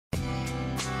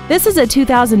This is a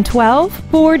 2012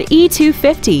 Ford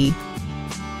E-250.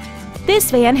 This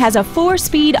van has a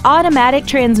 4-speed automatic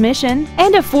transmission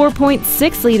and a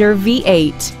 4.6-liter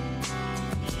V8.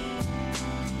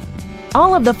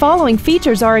 All of the following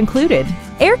features are included: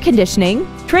 air conditioning,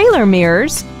 trailer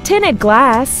mirrors, tinted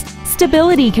glass,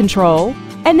 stability control,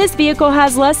 and this vehicle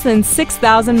has less than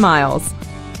 6,000 miles.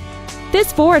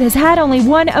 This Ford has had only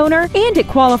one owner and it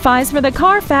qualifies for the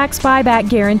Carfax buyback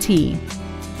guarantee.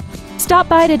 Stop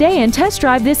by today and test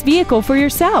drive this vehicle for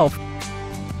yourself.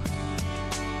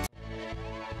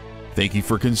 Thank you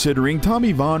for considering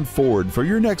Tommie Vaughn Ford for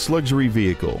your next luxury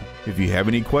vehicle. If you have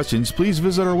any questions, please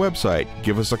visit our website,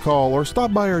 give us a call, or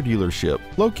stop by our dealership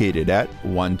located at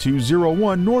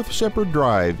 1201 North Shepherd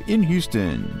Drive in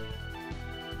Houston.